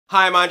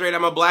Hi, I'm Andre, and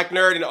I'm a black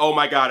nerd, and oh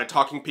my god, a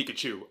talking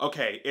Pikachu.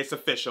 Okay, it's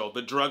official.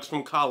 The drugs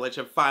from college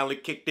have finally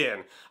kicked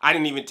in. I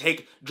didn't even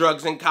take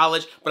drugs in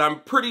college, but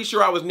I'm pretty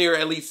sure I was near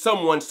at least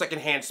someone's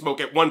secondhand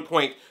smoke at one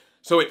point,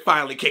 so it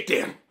finally kicked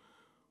in.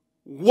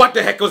 What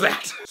the heck was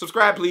that?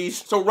 Subscribe,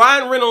 please. So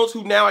Ryan Reynolds,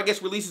 who now I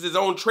guess releases his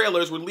own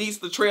trailers,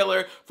 released the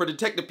trailer for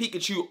Detective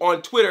Pikachu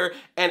on Twitter,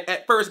 and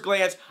at first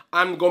glance,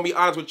 I'm gonna be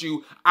honest with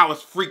you, I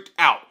was freaked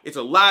out. It's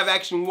a live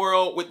action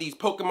world with these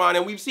Pokemon,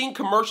 and we've seen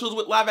commercials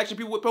with live action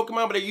people with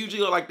Pokemon, but they're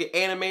usually like the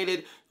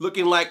animated,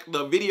 looking like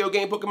the video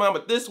game Pokemon,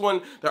 but this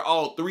one, they're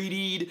all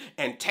 3D'd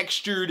and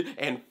textured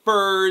and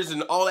furs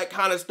and all that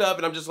kind of stuff,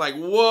 and I'm just like,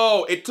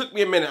 whoa, it took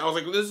me a minute. I was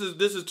like,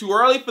 this is too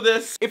early for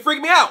this. It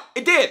freaked me out.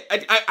 It did.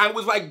 I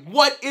was like,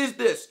 what is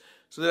this?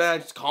 So then I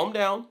just calmed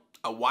down,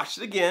 I watched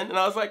it again, and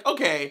I was like,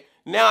 okay,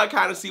 now I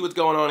kind of see what's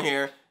going on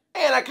here,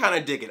 and I kind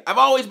of dig it. I've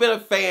always been a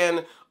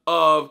fan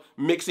of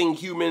mixing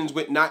humans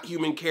with not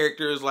human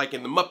characters like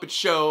in The Muppet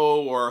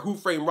Show or Who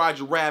Framed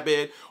Roger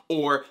Rabbit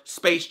or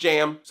Space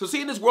Jam. So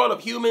seeing this world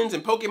of humans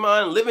and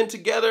Pokemon living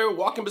together,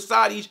 walking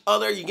beside each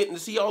other, you're getting to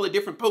see all the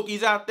different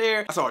Pokies out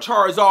there. I saw a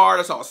Charizard,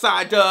 I saw a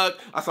Psyduck,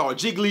 I saw a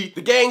Jiggly.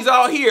 The gang's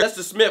all here. That's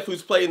the Smith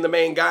who's playing the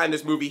main guy in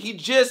this movie. He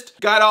just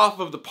got off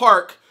of the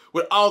park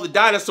with all the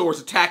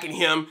dinosaurs attacking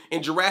him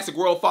in Jurassic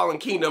World Fallen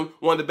Kingdom,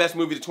 one of the best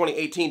movies of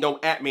 2018,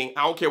 don't at me,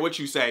 I don't care what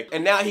you say.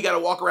 And now he gotta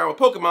walk around with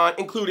Pokemon,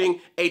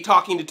 including a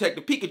talking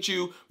Detective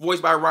Pikachu,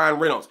 voiced by Ryan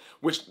Reynolds,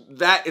 which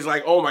that is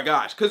like, oh my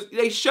gosh. Because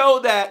they show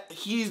that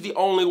he's the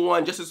only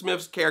one, Justice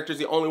Smith's character is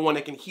the only one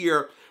that can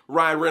hear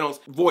Ryan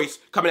Reynolds' voice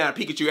coming out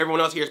of Pikachu. Everyone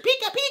else hears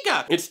Pika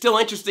Pika. It's still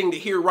interesting to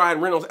hear Ryan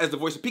Reynolds as the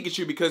voice of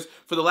Pikachu because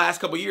for the last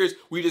couple years,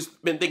 we've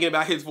just been thinking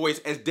about his voice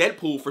as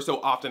Deadpool for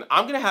so often.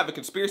 I'm gonna have a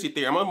conspiracy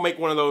theory. I'm gonna make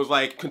one of those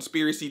like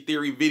conspiracy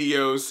theory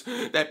videos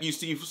that you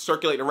see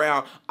circulating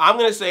around. I'm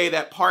gonna say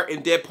that part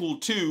in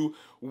Deadpool 2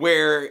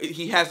 where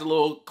he has a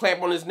little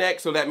clamp on his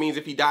neck, so that means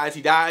if he dies,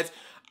 he dies.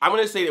 I'm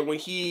gonna say that when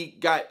he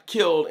got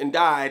killed and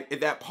died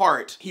at that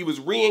part, he was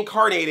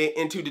reincarnated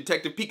into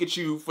Detective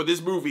Pikachu for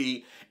this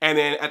movie, and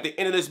then at the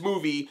end of this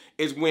movie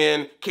is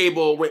when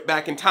Cable went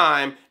back in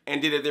time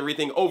and did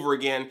everything over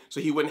again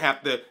so he wouldn't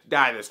have to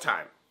die this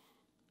time.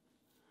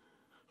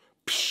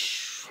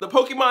 The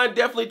Pokemon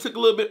definitely took a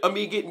little bit of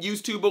me getting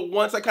used to, but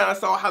once I kind of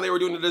saw how they were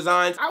doing the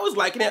designs, I was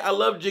liking it. I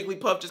love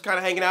Jigglypuff just kind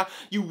of hanging out.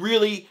 You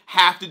really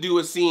have to do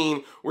a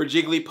scene where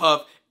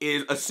Jigglypuff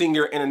is a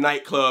singer in a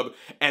nightclub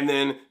and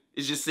then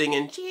is just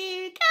singing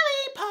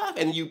Jigglypuff,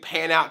 and you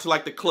pan out to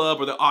like the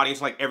club or the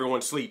audience like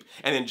everyone's asleep,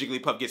 and then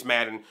Jigglypuff gets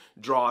mad and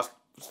draws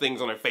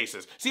things on their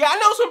faces. See, I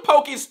know some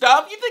Poke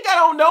stuff. You think I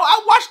don't know?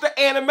 I watched the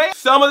anime.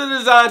 Some of the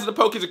designs of the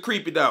Pokes are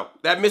creepy though.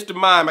 That Mr.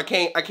 Mime, I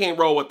can't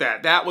roll with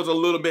that. That was a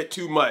little bit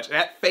too much.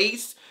 That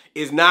face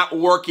is not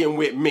working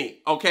with me,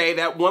 okay?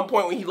 That one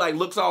point when he like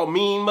looks all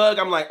mean mug,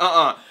 I'm like,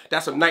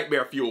 that's some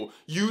nightmare fuel.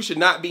 You should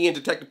not be in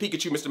Detective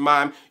Pikachu, Mr.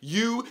 Mime.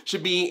 You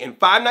should be in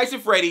Five Nights at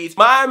Freddy's.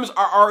 Mimes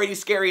are already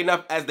scary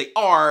enough as they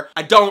are.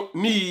 I don't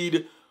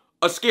need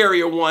a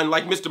scarier one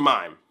like Mr.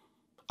 Mime.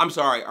 I'm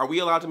sorry, are we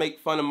allowed to make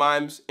fun of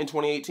mimes in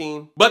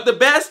 2018? But the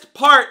best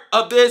part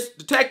of this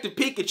Detective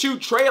Pikachu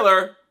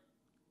trailer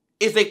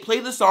is they play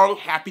the song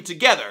Happy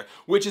Together,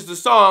 which is the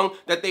song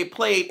that they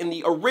played in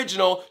the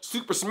original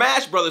Super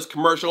Smash Bros.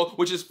 Commercial,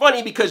 which is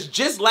funny because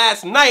just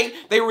last night,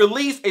 they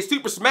released a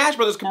Super Smash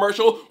Bros.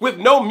 Commercial with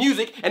no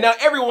music, and now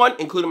everyone,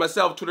 including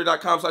myself,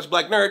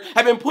 twitter.com/blacknerd,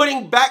 have been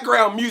putting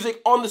background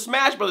music on the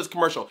Smash Bros.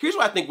 Commercial. Here's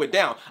what I think went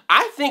down.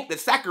 I think that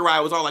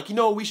Sakurai was all like, you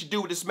know what we should do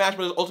with the Smash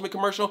Bros. Ultimate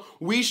commercial?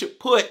 We should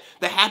put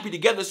the Happy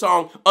Together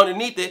song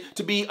underneath it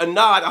to be a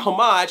nod, a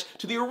homage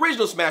to the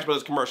original Smash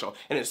Bros. Commercial.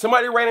 And then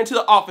somebody ran into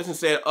the office and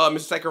said, Mr.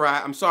 Sakurai,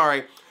 I'm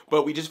sorry,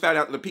 but we just found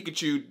out that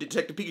the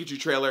Detective Pikachu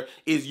trailer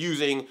is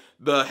using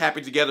the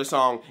Happy Together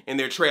song in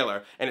their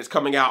trailer, and it's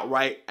coming out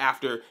right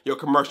after your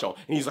commercial.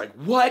 And he's like,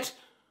 what?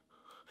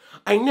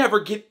 I never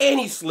get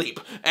any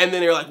sleep. And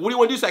then they're like, what do you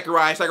want to do,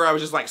 Sakurai? Sakurai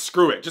was just like,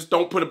 screw it. Just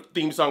don't put a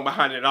theme song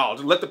behind it at all.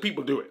 Just let the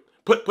people do it.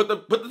 Put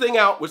the thing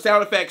out with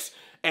sound effects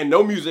and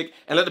no music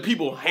and let the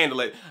people handle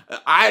it.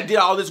 I did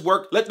all this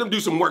work. Let them do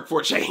some work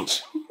for a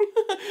change.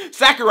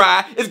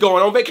 Sakurai is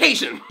going on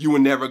vacation. You will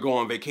never go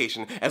on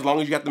vacation as long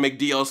as you have to make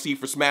DLC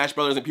for Smash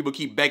Brothers and people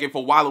keep begging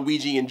for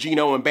Waluigi and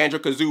Gino and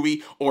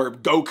Banjo-Kazooie or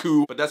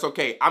Goku. But that's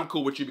okay. I'm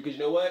cool with you because you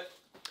know what?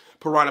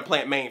 Piranha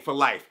Plant Main for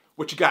life.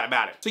 What you got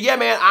about it? So yeah,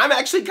 man, I'm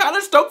actually kind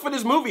of stoked for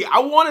this movie. I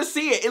want to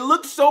see it. It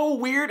looks so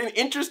weird and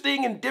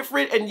interesting and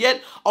different and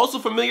yet also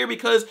familiar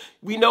because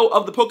we know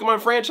of the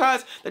Pokemon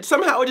franchise that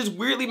somehow it just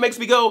weirdly makes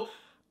me go,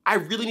 I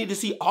really need to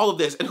see all of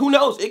this. And who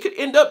knows, it could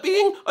end up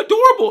being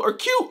adorable or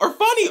cute or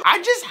funny.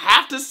 I just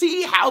have to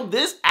see how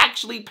this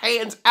actually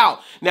pans out.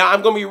 Now,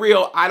 I'm gonna be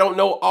real, I don't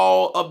know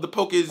all of the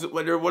Pokés,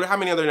 how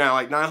many are there now?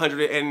 Like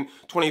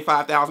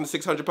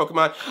 925,600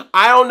 Pokemon.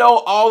 I don't know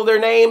all of their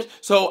names,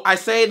 so I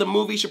say the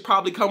movie should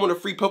probably come with a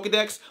free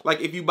Pokedex.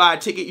 Like if you buy a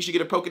ticket, you should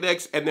get a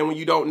Pokedex, and then when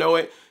you don't know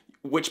it,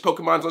 which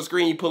Pokemon's on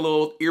screen, you put a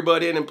little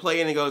earbud in and play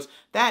and it goes,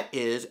 that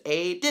is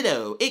a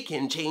Ditto. It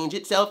can change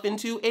itself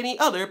into any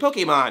other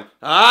Pokemon.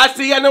 Ah,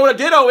 see, I know what a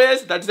Ditto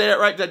is. Did I say that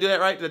right? Did I do that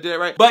right? Did I do that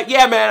right? But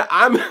yeah, man,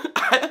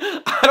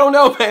 I don't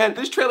know, man.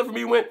 This trailer for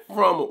me went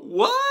from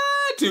what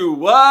to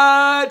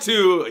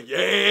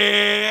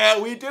yeah,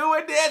 we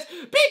doing this.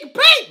 Big.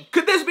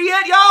 Could this be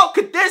it, y'all?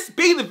 Could this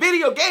be the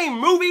video game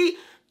movie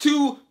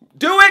to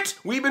do it?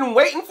 We've been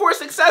waiting for a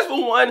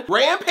successful one.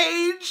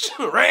 Rampage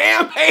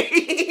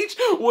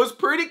was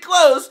pretty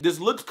close. This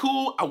looks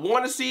cool. I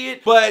want to see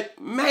it, but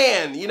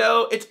man, you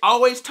know, it's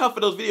always tough for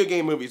those video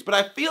game movies. But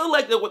I feel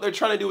like that what they're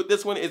trying to do with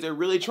this one is they're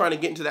really trying to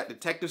get into that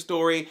detective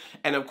story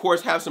and of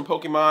course have some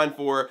Pokemon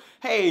for,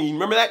 hey, you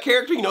remember that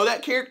character? You know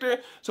that character?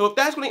 So if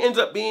that's what it ends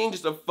up being,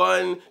 just a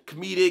fun,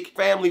 comedic,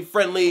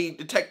 family-friendly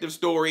detective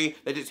story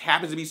that just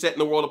happens to be set in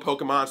the world of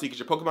Pokemon, so you get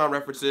your Pokemon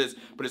references,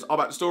 but it's all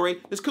about the story,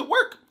 this could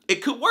work.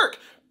 It could work.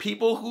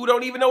 People who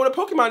don't even know what a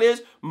Pokemon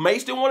is may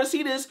still want to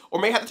see this, or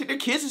may have to take their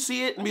kids to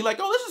see it and be like,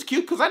 oh, this is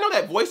cute because I know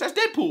that voice, that's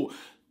Deadpool.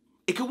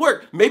 It could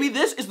work. Maybe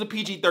this is the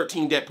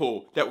PG-13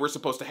 Deadpool that we're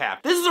supposed to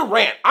have. This is a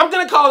rant. I'm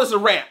gonna call this a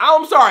rant.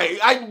 I'm sorry.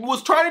 I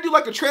was trying to do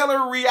like a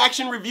trailer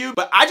reaction review,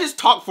 but I just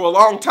talked for a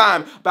long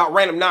time about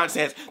random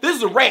nonsense. This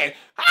is a rant.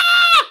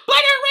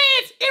 Black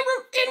Rants in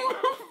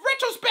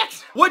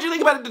retrospect. What'd you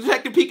think about the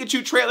Detective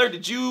Pikachu trailer?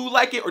 Did you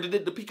like it, or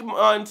did the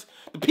Pokemons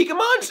freak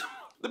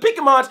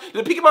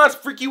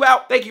you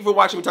out? Thank you for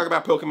watching me talk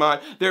about Pokemon.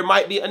 There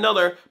might be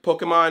another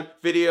Pokemon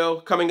video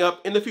coming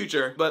up in the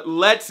future, but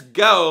let's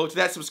go to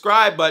that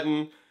subscribe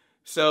button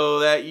so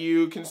that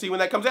you can see when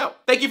that comes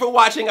out. Thank you for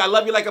watching. I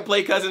love you like a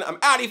play cousin. I'm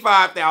Audi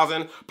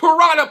 5000,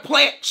 Piranha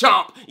Plant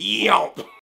Chomp, yomp.